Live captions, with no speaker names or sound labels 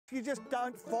you just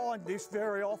don't find this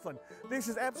very often. This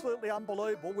is absolutely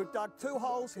unbelievable. We've dug 2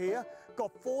 holes here,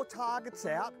 got 4 targets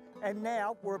out, and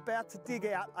now we're about to dig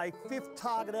out a 5th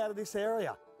target out of this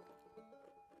area.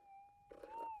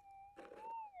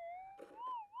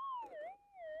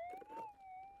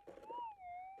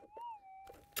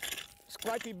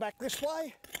 Scrape him back this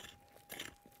way.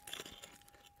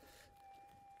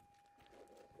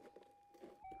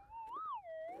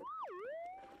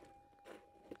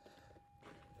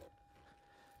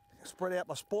 Spread out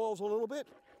my spoils a little bit.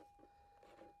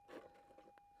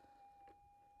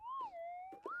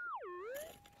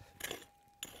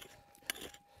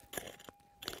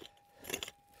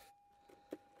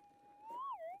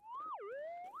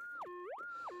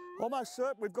 Almost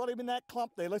certain we've got him in that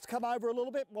clump there. Let's come over a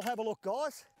little bit and we'll have a look,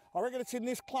 guys. I reckon it's in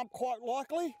this clump quite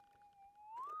likely.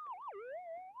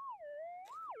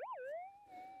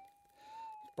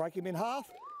 Break him in half.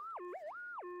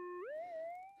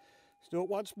 Let's do it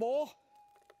once more.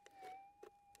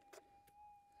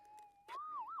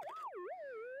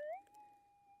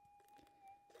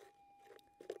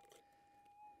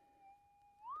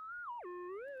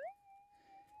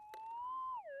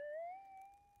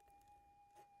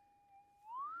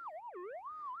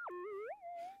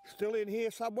 Still in here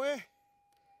somewhere.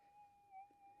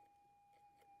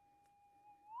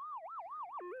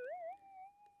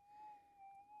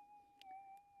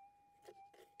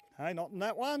 Hey, not in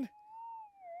that one.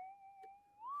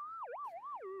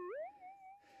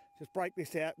 Just break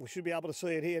this out. We should be able to see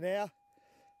it here now.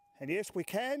 And yes, we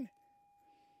can.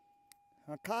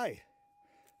 Okay.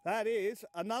 That is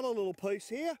another little piece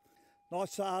here.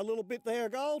 Nice little bit there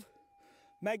of gold.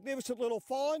 Magnificent little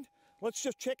find. Let's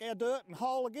just check our dirt and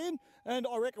hole again, and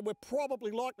I reckon we're probably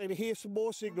likely to hear some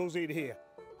more signals in here.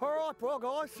 All right, well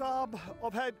guys,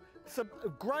 I've had some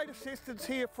great assistance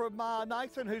here from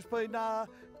Nathan, who's been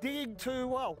digging to,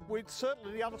 well, we're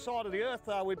certainly the other side of the earth,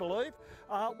 we believe.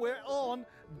 We're on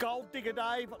Gold Digger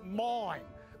Dave Mine.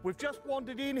 We've just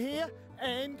wandered in here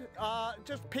and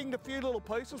just pinged a few little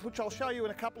pieces, which I'll show you in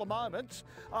a couple of moments.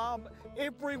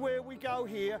 Everywhere we go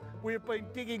here, we've been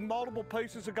digging multiple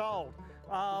pieces of gold.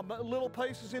 Little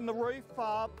pieces in the reef,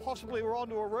 possibly we're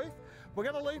onto a reef. We're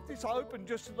going to leave this open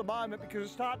just at the moment because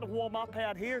it's starting to warm up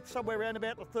out here. It's somewhere around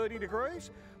about the 30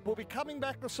 degrees. We'll be coming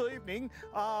back this evening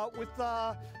with,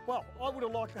 well, I would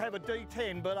have liked to have a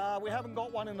D10, but we haven't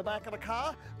got one in the back of the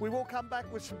car. We will come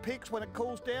back with some pics when it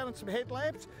cools down and some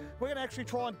headlamps. We're going to actually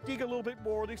try and dig a little bit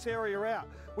more of this area out.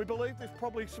 We believe there's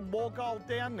probably some more gold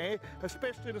down there,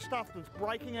 especially the stuff that's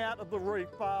breaking out of the reef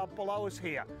below us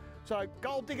here. So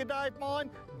Gold Digger Dave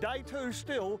Mine, day 2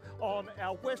 still on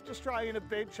our West Australian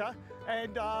adventure,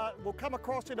 and we'll come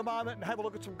across in a moment and have a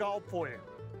look at some gold for you.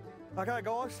 Okay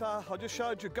guys, I just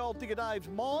showed you Gold Digger Dave's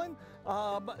mine,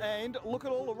 and look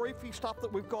at all the reefy stuff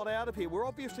that we've got out of here. We're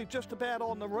obviously just about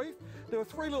on the reef. There were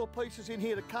 3 little pieces in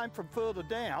here that came from further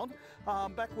down,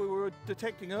 back where we were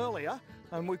detecting earlier,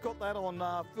 and we've got that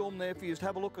on film there for you to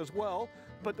have a look as well.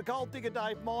 But the Gold Digger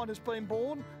Dave mine has been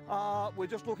born. We're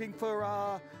just looking for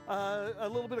a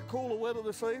little bit of cooler weather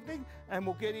this evening, and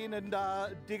we'll get in and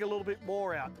dig a little bit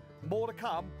more out. More to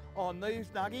come on these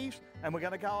nuggies, and we're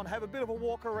going to go and have a bit of a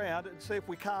walk around and see if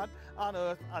we can't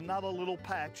unearth another little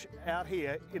patch out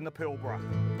here in the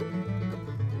Pilbara.